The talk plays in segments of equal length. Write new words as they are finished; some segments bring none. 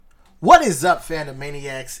What is up, Fandom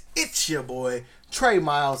Maniacs? It's your boy, Trey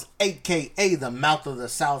Miles, a.k.a. the Mouth of the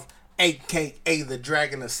South, a.k.a. the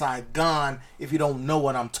Dragon of Saigon. If you don't know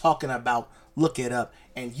what I'm talking about, look it up.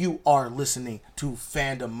 And you are listening to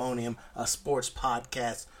Fandomonium, a sports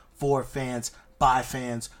podcast for fans, by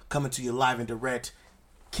fans, coming to you live and direct,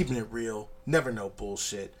 keeping it real, never no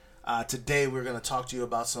bullshit. Today we're going to talk to you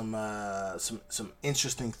about some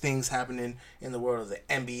interesting things happening in the world of the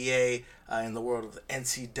NBA, in the world of the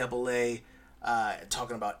NCAA,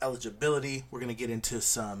 talking about eligibility. We're going to get into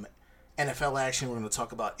some NFL action. We're going to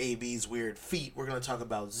talk about AB's weird feet. We're going to talk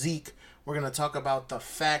about Zeke. We're going to talk about the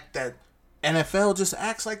fact that NFL just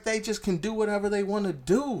acts like they just can do whatever they want to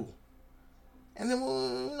do. And then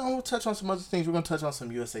we'll touch on some other things. We're going to touch on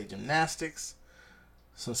some USA Gymnastics.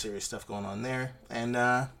 Some serious stuff going on there. And,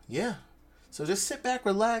 yeah. So just sit back,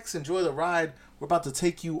 relax, enjoy the ride. We're about to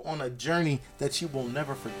take you on a journey that you will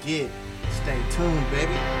never forget. Stay tuned,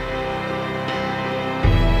 baby.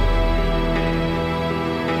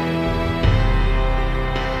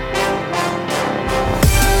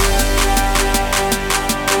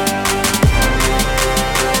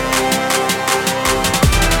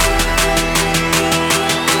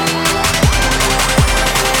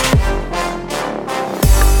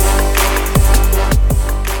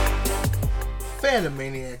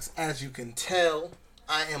 Maniacs, as you can tell,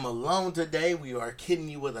 I am alone today. We are kidding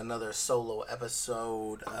you with another solo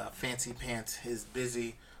episode. Fancy Pants is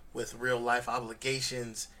busy with real life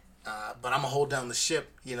obligations, but I'm gonna hold down the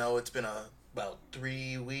ship. You know, it's been about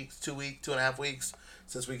 3 weeks, 2.5 weeks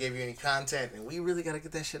since we gave you any content, and we really gotta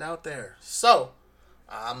get that shit out there. So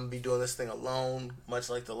I'm gonna be doing this thing alone, much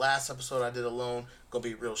like the last episode I did alone. Gonna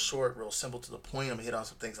be real short, real simple, to the point. I'm gonna hit on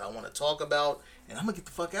some things I want to talk about, and I'm gonna get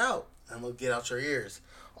the fuck out. I'm going to get out your ears.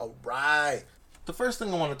 All right. The first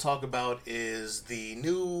thing I want to talk about is the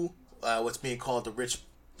new, what's being called the Rich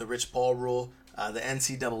Paul rule. The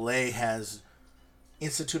NCAA has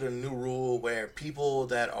instituted a new rule where people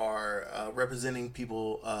that are representing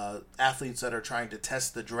people, athletes that are trying to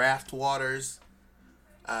test the draft waters,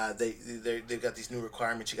 they've got these new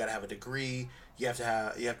requirements. You got to have a degree. You have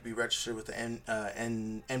to be registered with the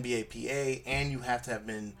NBAPA, and you have to have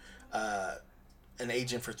been an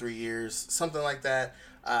agent for 3 years, something like that.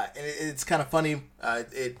 And it's kind of funny.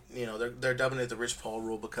 They're dubbing it the Rich Paul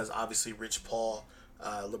rule because obviously Rich Paul,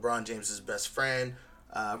 LeBron James' best friend,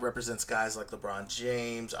 represents guys like LeBron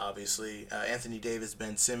James, obviously Anthony Davis,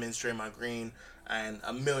 Ben Simmons, Draymond Green, and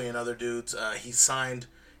a million other dudes.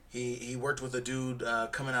 He worked with a dude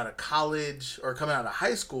coming out of college or coming out of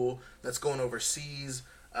high school that's going overseas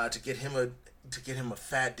to get him a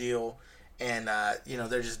fat deal. And,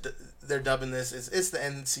 they're dubbing this, it's the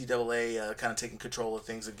NCAA kind of taking control of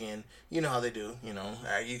things again. You know how they do, you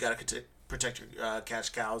got to protect your cash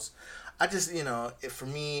cows. For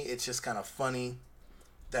me, it's just kind of funny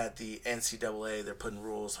that the NCAA, they're putting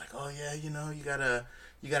rules like, oh yeah, you gotta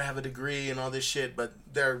have a degree and all this shit, but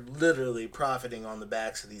they're literally profiting on the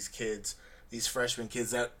backs of these kids, these freshman kids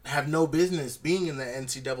that have no business being in the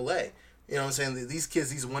NCAA. You know what I'm saying? These kids,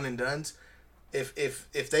 these one and dones,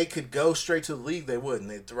 If they could go straight to the league, they would, and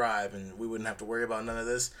they'd thrive, and we wouldn't have to worry about none of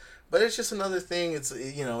this. But it's just another thing. It's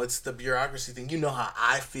it's the bureaucracy thing. You know how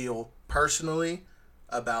I feel personally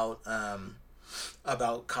about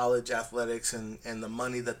college athletics and the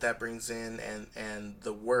money that brings in, and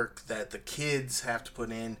the work that the kids have to put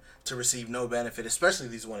in to receive no benefit, especially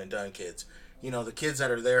these one and done kids. The kids that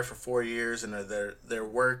are there for 4 years and they're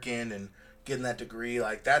working and getting that degree,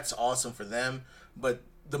 like that's awesome for them, but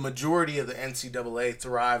the majority of the NCAA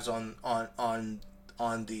thrives on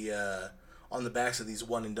the backs of these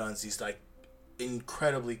one and dones, these like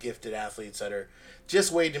incredibly gifted athletes that are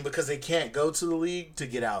just waiting because they can't go to the league to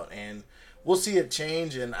get out. And we'll see it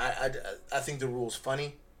change. And I think the rule's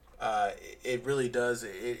funny. It really does.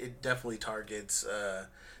 It definitely targets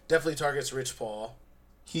Rich Paul.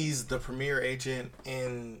 He's the premier agent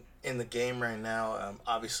in the game right now.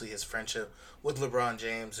 Obviously his friendship with LeBron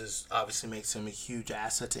James obviously makes him a huge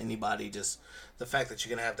asset to anybody. Just the fact that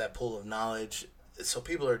you're gonna have that pool of knowledge, so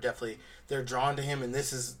people are they're drawn to him. And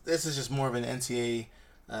this is just more of an NCAA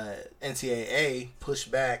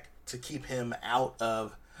pushback to keep him out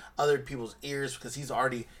of other people's ears, because he's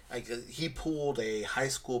already he pulled a high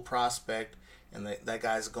school prospect, and that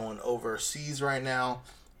guy's going overseas right now.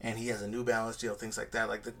 And he has a New Balance deal, things like that.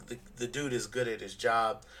 Like the dude is good at his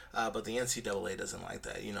job, but the NCAA doesn't like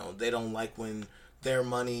that. They don't like when their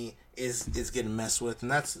money is getting messed with, and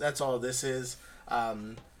that's all this is.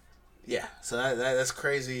 Yeah, so that's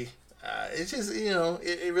crazy. It's just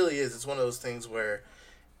it really is. It's one of those things where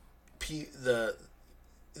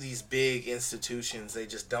these big institutions, they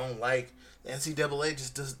just don't like The NCAA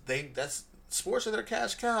just does that's sports are their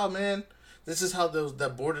cash cow, man. This is how the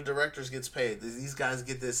board of directors gets paid. These guys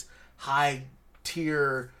get this high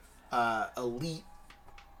tier elite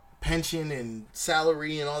pension and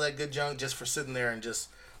salary and all that good junk just for sitting there and just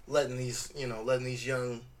letting these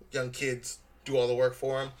young kids do all the work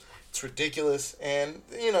for them. It's ridiculous, and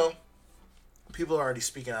people are already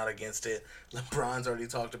speaking out against it. LeBron's already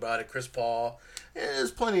talked about it. Chris Paul. And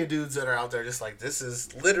there's plenty of dudes that are out there just like, this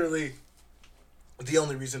is literally the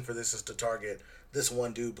only reason for this is to target this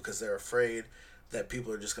one dude because they're afraid that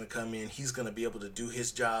people are just going to come in. He's going to be able to do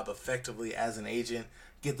his job effectively as an agent,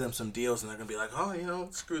 get them some deals, and they're going to be like, oh,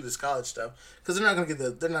 screw this college stuff, because they're not going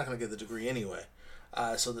to get the degree anyway.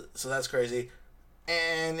 So that's crazy.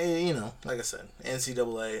 And like I said,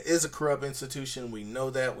 NCAA is a corrupt institution. We know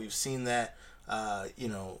that. We've seen that.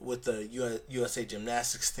 With the USA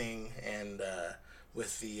Gymnastics thing and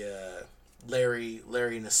with the Larry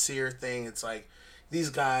Nassar thing, it's like these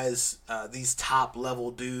guys, these top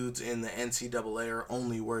level dudes in the NCAA are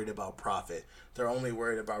only worried about profit. They're only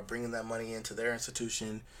worried about bringing that money into their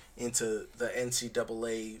institution, into the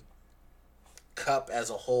NCAA Cup as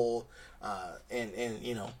a whole, and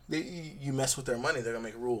you mess with their money, they're gonna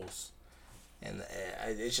make rules. And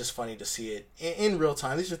it's just funny to see it in real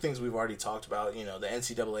time. These are things we've already talked about. The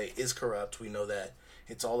NCAA is corrupt. We know that.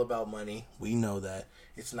 It's all about money. We know that.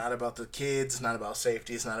 It's not about the kids. It's not about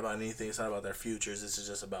safety. It's not about anything. It's not about their futures. This is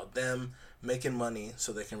just about them making money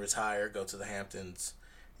so they can retire, go to the Hamptons,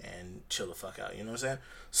 and chill the fuck out. You know what I'm saying?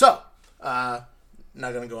 So, not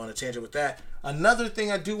going to go on a tangent with that. Another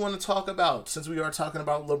thing I do want to talk about, since we are talking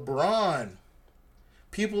about LeBron.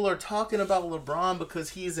 People are talking about LeBron because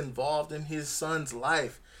he is involved in his son's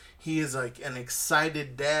life. He is like an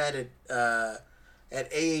excited dad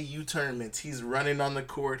at AAU tournaments. He's running on the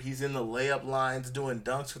court. He's in the layup lines doing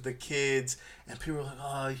dunks with the kids. And people are like,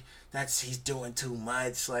 oh, he's doing too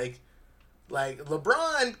much. Like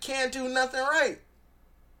LeBron can't do nothing right.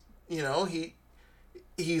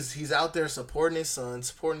 He's out there supporting his son,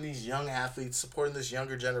 supporting these young athletes, supporting this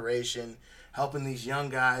younger generation, helping these young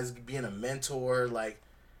guys, being a mentor,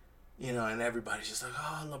 and everybody's just like,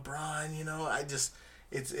 oh, LeBron,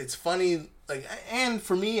 it's funny, and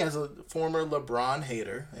for me as a former LeBron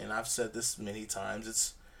hater, and I've said this many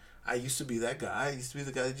times, I used to be that guy. I used to be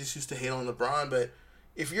the guy that just used to hate on LeBron, but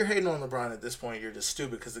if you're hating on LeBron at this point, you're just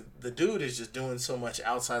stupid, because the dude is just doing so much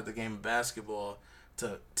outside the game of basketball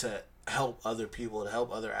to help other people, to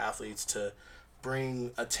help other athletes, to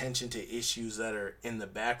bring attention to issues that are in the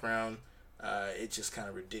background. It's just kind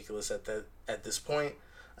of ridiculous at this point.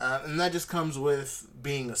 And that just comes with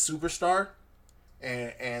being a superstar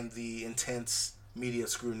and the intense media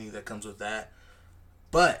scrutiny that comes with that.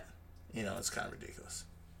 But, it's kind of ridiculous.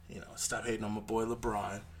 Stop hating on my boy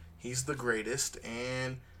LeBron. He's the greatest,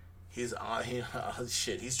 and he's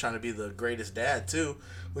trying to be the greatest dad too,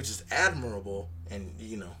 which is admirable. And,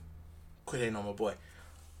 quit hating on my boy.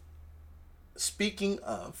 Speaking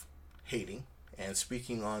of hating, and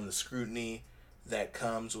speaking on the scrutiny that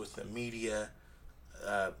comes with the media,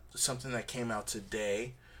 something that came out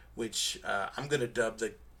today, which I'm going to dub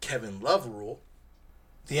the Kevin Love rule.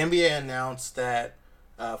 The NBA announced that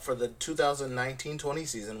for the 2019-20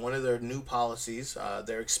 season, one of their new policies,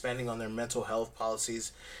 they're expanding on their mental health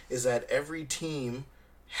policies, is that every team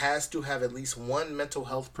has to have at least one mental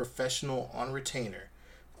health professional on retainer.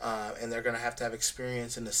 And they're going to have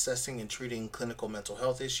experience in assessing and treating clinical mental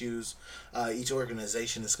health issues. Each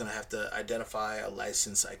organization is going to have to identify a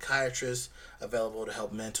licensed psychiatrist available to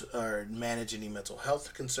help manage any mental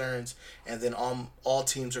health concerns. And then all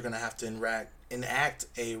teams are going to have to enact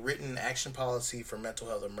a written action policy for mental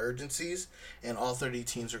health emergencies. And all 30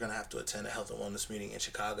 teams are going to have to attend a health and wellness meeting in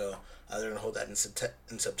Chicago. They're going to hold that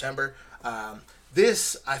in September.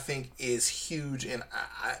 This, I think, is huge, and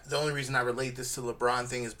the only reason I relate this to the LeBron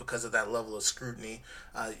thing is because of that level of scrutiny.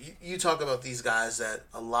 You talk about these guys that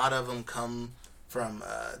a lot of them come from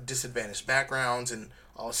disadvantaged backgrounds, and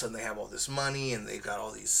all of a sudden they have all this money, and they've got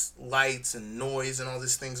all these lights and noise and all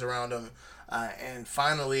these things around them. And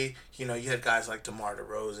finally, you had guys like DeMar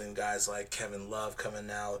DeRozan, guys like Kevin Love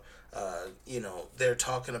coming out. They're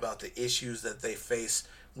talking about the issues that they face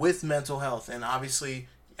with mental health, and obviously,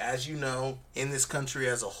 as you know, in this country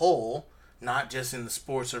as a whole, not just in the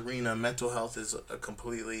sports arena, mental health is a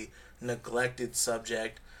completely neglected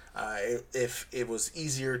subject. If it was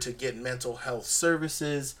easier to get mental health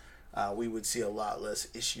services, we would see a lot less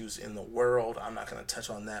issues in the world. I'm not going to touch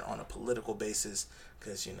on that on a political basis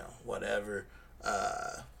because, whatever.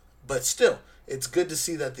 But still, it's good to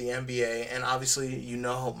see that the NBA, and obviously you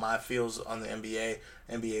know my feels on the NBA.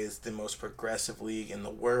 NBA is the most progressive league in the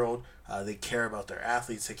world. They care about their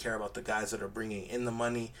athletes. They care about the guys that are bringing in the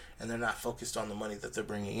money, and they're not focused on the money that they're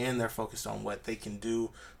bringing in. They're focused on what they can do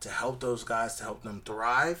to help those guys, to help them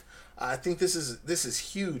thrive. I think this is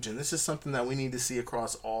huge, and this is something that we need to see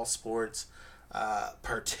across all sports,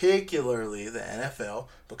 particularly the NFL,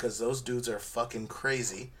 because those dudes are fucking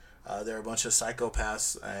crazy. They're a bunch of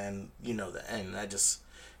psychopaths, and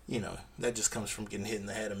that just comes from getting hit in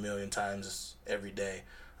the head a million times every day.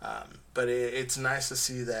 But it's nice to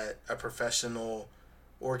see that a professional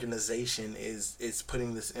organization is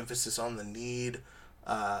putting this emphasis on the need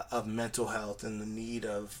of mental health and the need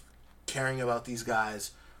of caring about these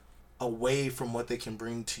guys away from what they can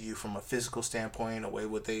bring to you from a physical standpoint,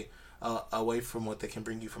 away from what they can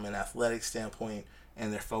bring you from an athletic standpoint,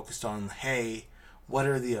 and they're focused on, hey, what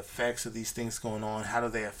are the effects of these things going on? How do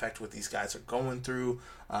they affect what these guys are going through?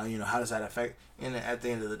 How does that affect, and at the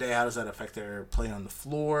end of the day, how does that affect their play on the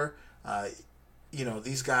floor?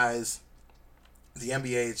 These guys, the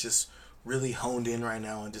NBA is just really honed in right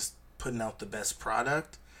now and just putting out the best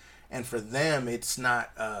product. And for them, it's not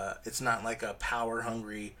like a power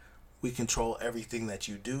hungry, we control everything that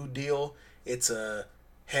you do deal. It's a,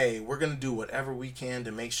 hey, we're going to do whatever we can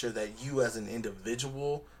to make sure that you as an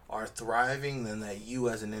individual are thriving, then that you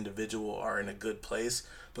as an individual are in a good place.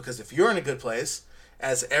 Because if you're in a good place,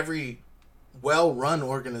 as every well-run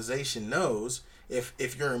organization knows,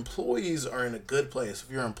 if your employees are in a good place, if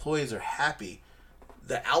your employees are happy,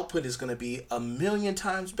 the output is going to be a million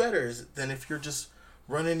times better than if you're just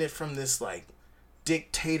running it from this like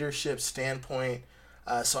dictatorship standpoint.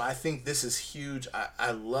 So I think this is huge.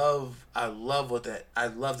 I love the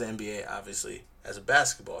NBA, obviously, as a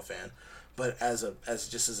basketball fan. But as a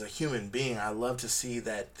human being, I love to see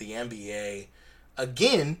that the NBA,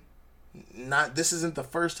 again, this isn't the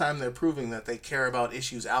first time they're proving that they care about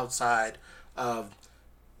issues outside of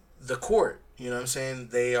the court. You know what I'm saying?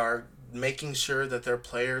 They are making sure that their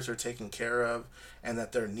players are taken care of and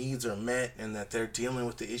that their needs are met and that they're dealing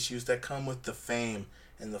with the issues that come with the fame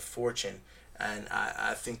and the fortune. And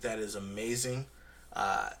I think that is amazing.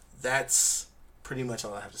 That's pretty much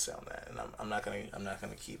all I have to say on that. And I'm not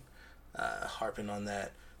gonna keep harping on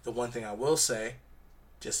that. The one thing I will say,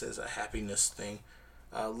 just as a happiness thing,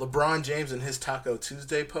 LeBron James and his Taco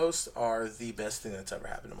Tuesday posts are the best thing that's ever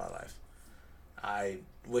happened in my life. I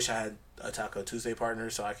wish I had a Taco Tuesday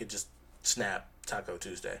partner so I could just snap Taco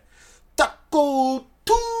Tuesday. Taco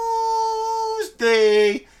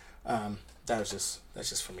Tuesday! That's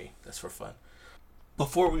just for me. That's for fun.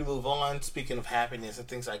 Before we move on, speaking of happiness and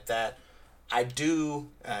things like that, I do,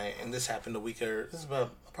 and this happened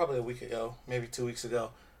probably a week ago, maybe 2 weeks ago,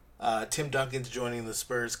 Tim Duncan's joining the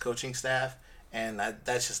Spurs coaching staff, and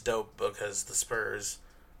that's just dope because the Spurs,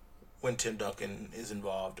 when Tim Duncan is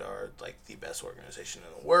involved, are like the best organization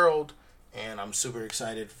in the world, and I'm super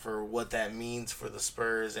excited for what that means for the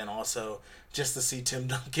Spurs, and also just to see Tim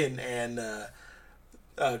Duncan and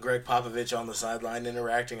Greg Popovich on the sideline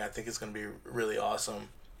interacting. I think it's going to be really awesome,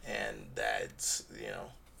 and that's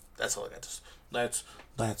all I got to.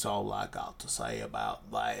 That's all I got to say about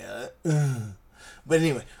that. But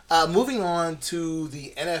anyway, moving on to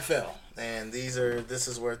the NFL, and this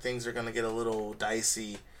is where things are going to get a little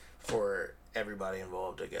dicey for everybody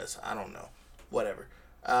involved. I guess, I don't know, whatever.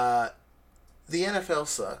 The NFL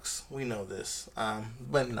sucks. We know this,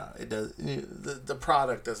 but no, it does. The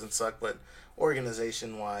product doesn't suck, but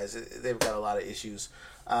organization-wise, they've got a lot of issues.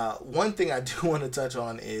 One thing I do want to touch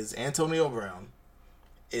on is Antonio Brown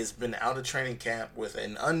has been out of training camp with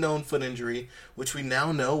an unknown foot injury, which we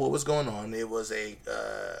now know what was going on. It was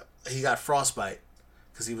he got frostbite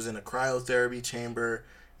because he was in a cryotherapy chamber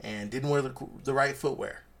and didn't wear the right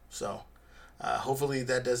footwear. So hopefully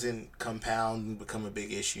that doesn't compound and become a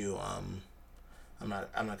big issue. I'm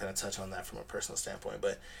not going to touch on that from a personal standpoint,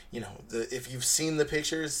 but if you've seen the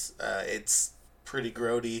pictures, it's pretty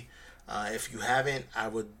grody. If you haven't, I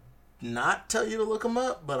would not tell you to look them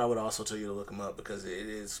up, but I would also tell you to look them up because it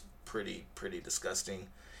is pretty disgusting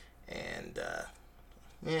and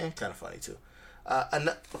kind of funny too.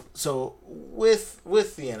 So with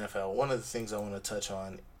the NFL, one of the things I want to touch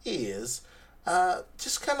on is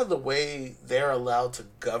just kind of the way they're allowed to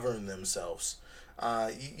govern themselves.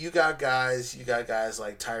 You got guys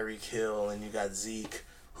like Tyreek Hill and you got Zeke,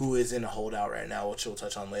 who is in a holdout right now, which we'll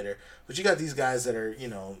touch on later. But you got these guys that are,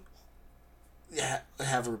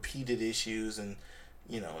 have repeated issues, and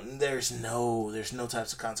there's no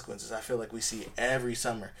types of consequences. I feel like we see every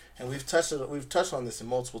summer, and we've touched on this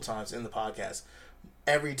multiple times in the podcast.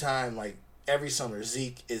 Every time, like, every summer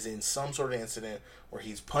Zeke is in some sort of incident where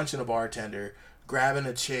he's punching a bartender, grabbing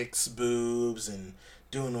a chick's boobs, and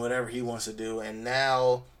doing whatever he wants to do. And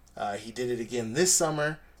now he did it again this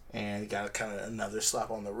summer, and he got kind of another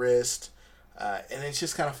slap on the wrist. And it's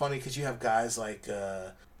just kind of funny because you have guys like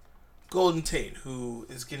Golden Tate, who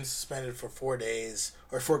is getting suspended for 4 days,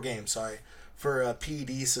 or 4 games, sorry, for a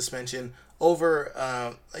PED suspension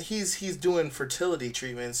over he's doing fertility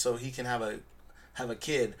treatments so he can have a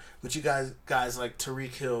kid. But you guys like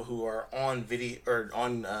Tyreek Hill, who are on video or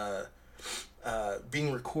on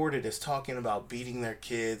being recorded as talking about beating their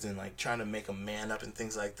kids and like trying to make them man up and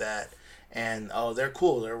things like that. And they're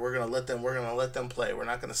cool. We're gonna let them play. We're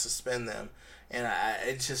not gonna suspend them. And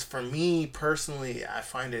it's just, for me personally, I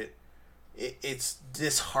find it's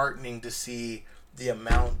disheartening to see the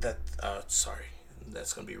amount that sorry,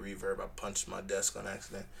 that's gonna be reverb. I punched my desk on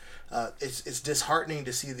accident. It's disheartening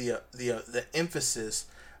to see the emphasis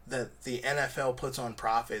that the NFL puts on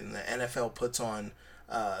profit and the NFL puts on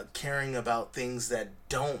caring about things that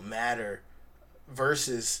don't matter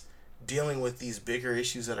versus dealing with these bigger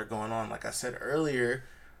issues that are going on. Like I said earlier,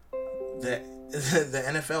 the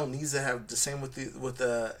NFL needs to have the same with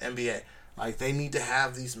the NBA. Like, they need to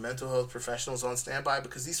have these mental health professionals on standby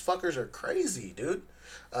because these fuckers are crazy, dude.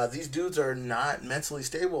 These dudes are not mentally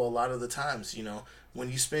stable a lot of the times. You know, when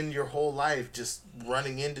you spend your whole life just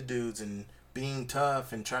running into dudes and being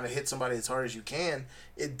tough and trying to hit somebody as hard as you can,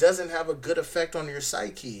 it doesn't have a good effect on your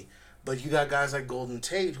psyche. But you got guys like Golden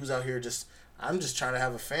Tate, who's out here I'm just trying to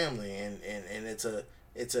have a family, and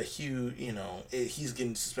it's a huge, he's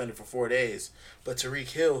getting suspended for 4 days. But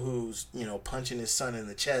Tyreek Hill, who's, punching his son in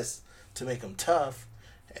the chest to make him tough,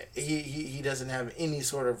 he doesn't have any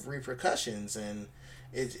sort of repercussions. And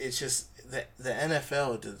it's just the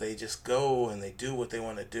NFL, they just go and they do what they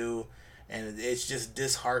want to do, and it's just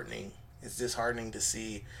disheartening. It's disheartening to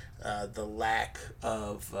see the lack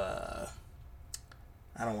of I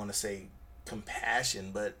don't want to say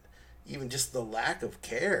compassion, but even just the lack of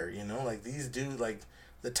care. Like, these dudes, like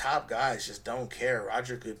the top guys, just don't care.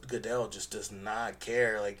 Roger Goodell just does not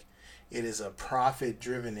care. Like, it is a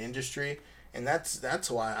profit-driven industry, and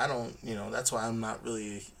that's why I don't. That's why I'm not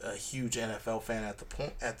really a huge NFL fan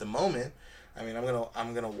at the moment. I mean,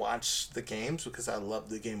 I'm gonna watch the games because I love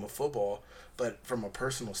the game of football. But from a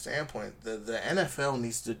personal standpoint, the NFL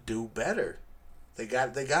needs to do better. They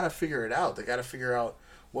got to figure it out. They got to figure out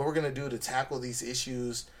what we're gonna do to tackle these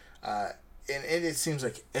issues. And it seems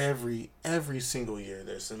like every single year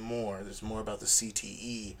there's more. There's more about the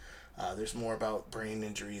CTE. There's more about brain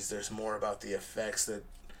injuries. There's more about the effects that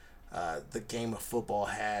the game of football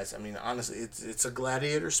has. I mean, honestly, it's a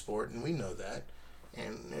gladiator sport, and we know that.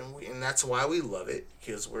 And that's why we love it,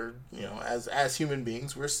 because we're, as human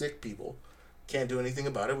beings, we're sick people. Can't do anything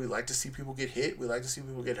about it. We like to see people get hit. We like to see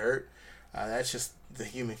people get hurt. That's just the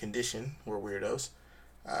human condition. We're weirdos.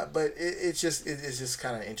 But it's just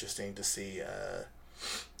kind of interesting to see,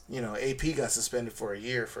 AP got suspended for a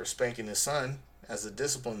year for spanking his son as a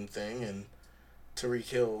discipline thing, and Tyreek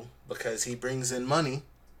Hill, because he brings in money,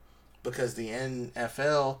 because the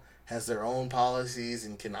NFL has their own policies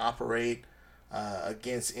and can operate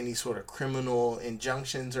against any sort of criminal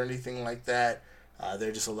injunctions or anything like that.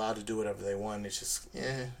 They're just allowed to do whatever they want. It's just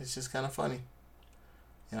kind of funny.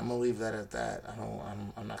 And I'm gonna leave that at that.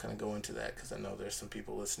 I'm not gonna go into that because I know there's some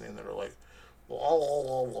people listening that are like,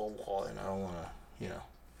 well, and I don't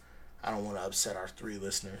want to upset our 3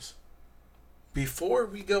 listeners. Before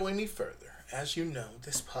we go any further, as you know,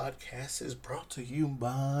 this podcast is brought to you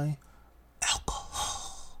by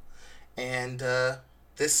alcohol, and I'm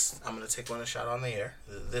gonna take one shot on the air.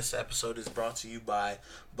 This episode is brought to you by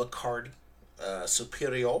Bacardi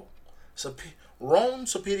Superior, Ron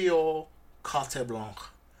Superior Cate Blanc.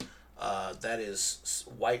 That is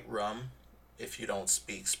white rum. If you don't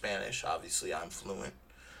speak Spanish, obviously I'm fluent.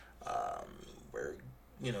 We're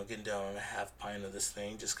getting down on a half pint of this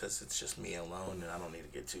thing just because it's just me alone and I don't need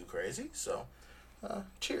to get too crazy. So,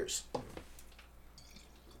 cheers.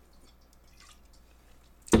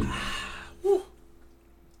 Woo.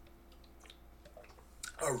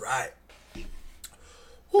 All right.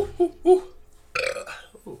 Woo, woo, woo.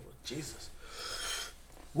 Oh, Jesus.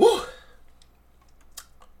 Woo.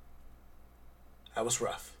 That was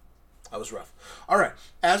rough. All right.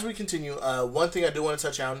 As we continue, one thing I do want to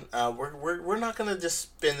touch on, we're not gonna just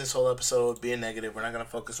spend this whole episode being negative. We're not gonna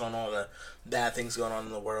focus on all the bad things going on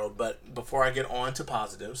in the world. But before I get on to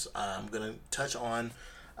positives, I'm gonna touch on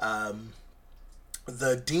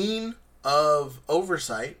the dean of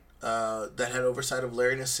oversight that had oversight of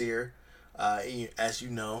Larry Nassar. As you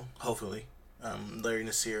know, hopefully, Larry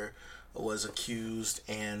Nassar was accused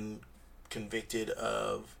and convicted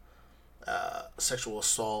of sexual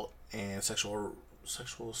assault and sexual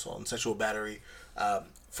assault and sexual battery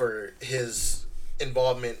for his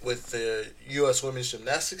involvement with the U.S. women's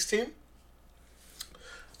gymnastics team.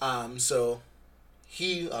 So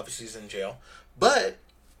he obviously is in jail, but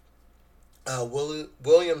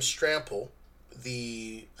William Strample,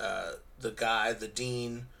 the guy, the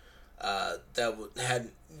dean that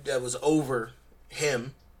was over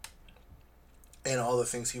him and all the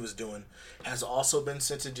things he was doing, has also been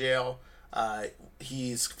sent to jail.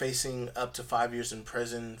 He's facing up to 5 years in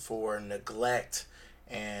prison for neglect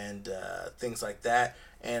and things like that.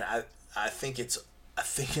 And I think it's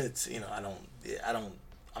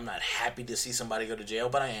I'm not happy to see somebody go to jail,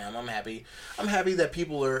 but I am. I'm happy. I'm happy that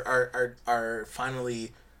people are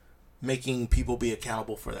finally making people be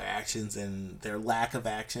accountable for their actions and their lack of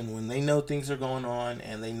action when they know things are going on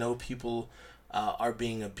and they know people are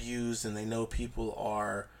being abused and they know people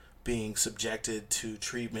are being subjected to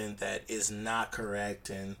treatment that is not correct,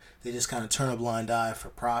 and they just kind of turn a blind eye for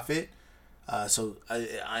profit. So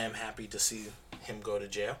I am happy to see him go to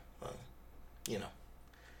jail.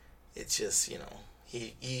 It's just,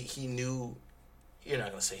 he knew. You're not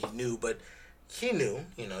gonna say he knew, but he knew.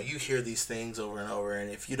 You hear these things over and over, and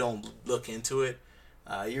if you don't look into it,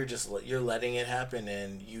 you're letting it happen,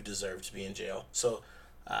 and you deserve to be in jail. So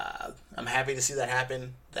I'm happy to see that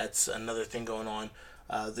happen. That's another thing going on.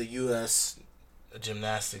 The U.S.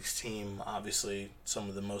 gymnastics team, obviously some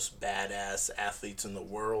of the most badass athletes in the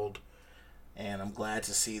world, and I'm glad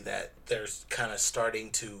to see that they're kind of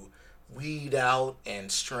starting to weed out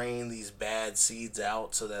and strain these bad seeds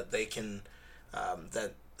out so that they can,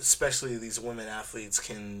 that especially these women athletes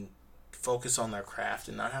can focus on their craft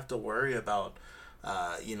and not have to worry about,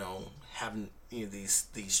 having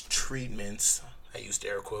these treatments. I used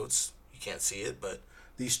air quotes. You can't see it, but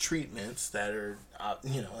these treatments that are,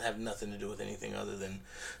 have nothing to do with anything other than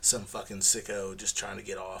some fucking sicko just trying to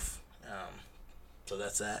get off. So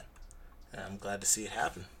that's that. And I'm glad to see it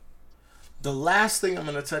happen. The last thing I'm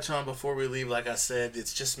going to touch on before we leave, like I said,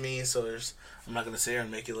 it's just me, so I'm not going to sit here and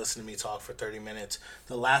make you listen to me talk for 30 minutes.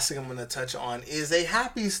 The last thing I'm going to touch on is a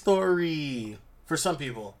happy story for some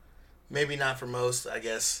people. Maybe not for most, I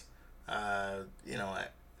guess. I'm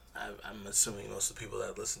assuming most of the people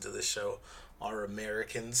that listen to this show are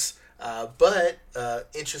Americans. But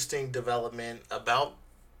interesting development about,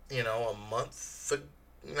 a month,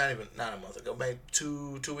 not a month ago, maybe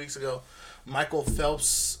two weeks ago, Michael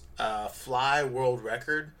Phelps' fly world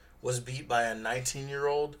record was beat by a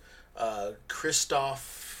 19-year-old,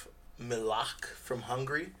 Christoph Milak from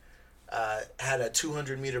Hungary. Had a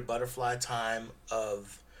 200-meter butterfly time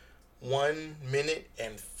of 1 minute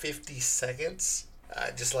and 50 seconds.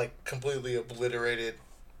 Just completely obliterated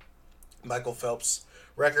Michael Phelps'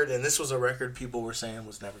 record, and this was a record people were saying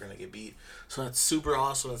was never going to get beat. So that's super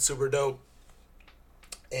awesome and super dope.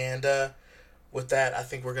 And with that, I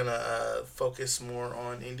think we're going to focus more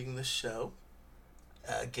on ending the show,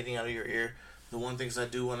 getting out of your ear. The one things I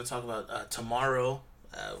do want to talk about tomorrow,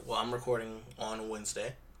 I'm recording on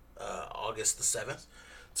Wednesday, August the 7th.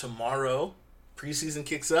 Tomorrow, preseason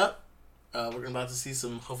kicks up. We're about to see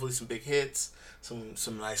hopefully some big hits,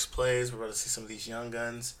 some nice plays. We're about to see some of these young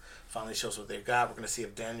guns finally show us what they've got. We're going to see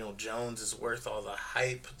if Daniel Jones is worth all the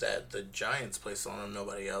hype that the Giants placed on him,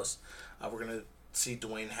 nobody else. We're going to see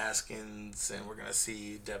Dwayne Haskins, and we're going to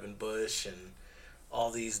see Devin Bush and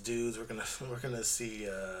all these dudes. We're gonna see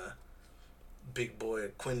big boy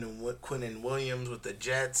Quinnen Williams with the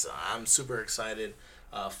Jets. I'm super excited.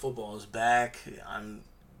 Football is back. You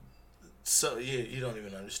don't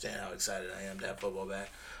even understand how excited I am to have football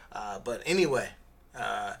back. But anyway,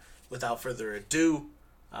 without further ado,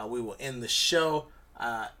 we will end the show.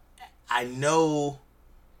 I know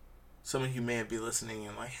some of you may be listening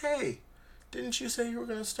and like, hey, didn't you say you were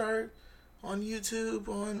going to start on YouTube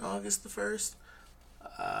on August the 1st?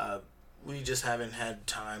 We just haven't had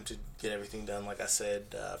time to get everything done. Like I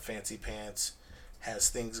said, Fancy Pants has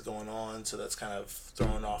things going on, so that's kind of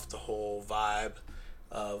throwing off the whole vibe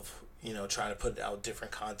of, trying to put out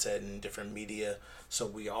different content and different media. So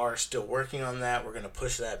we are still working on that. We're going to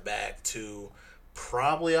push that back to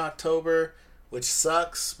probably October, which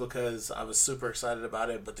sucks because I was super excited about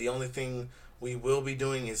it. But the only thing we will be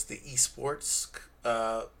doing is the esports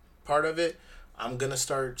part of it. I'm going to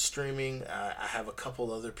start streaming. I have a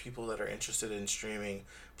couple other people that are interested in streaming,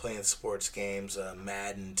 playing sports games,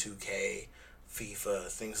 Madden, 2K, FIFA,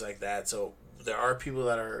 things like that. So there are people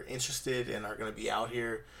that are interested and are going to be out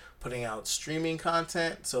here putting out streaming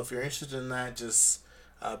content. So if you're interested in that, just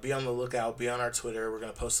be on the lookout. Be on our Twitter. We're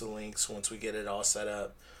going to post the links once we get it all set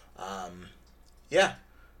up.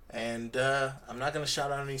 And I'm not going to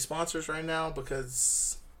shout out any sponsors right now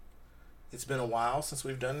because it's been a while since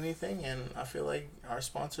we've done anything, and I feel like our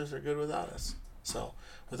sponsors are good without us. So,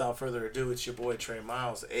 without further ado, it's your boy Trey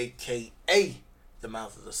Miles, a.k.a. the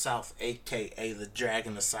Mouth of the South, a.k.a. the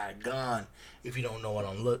Dragon of Saigon. If you don't know what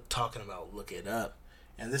I'm talking about, look it up.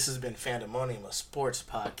 And this has been Fandemonium, a sports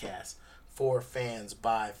podcast for fans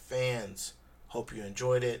by fans. Hope you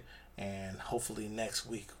enjoyed it, and hopefully next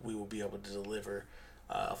week we will be able to deliver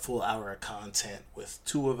a full hour of content with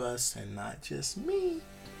two of us and not just me.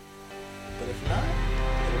 But if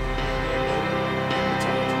not,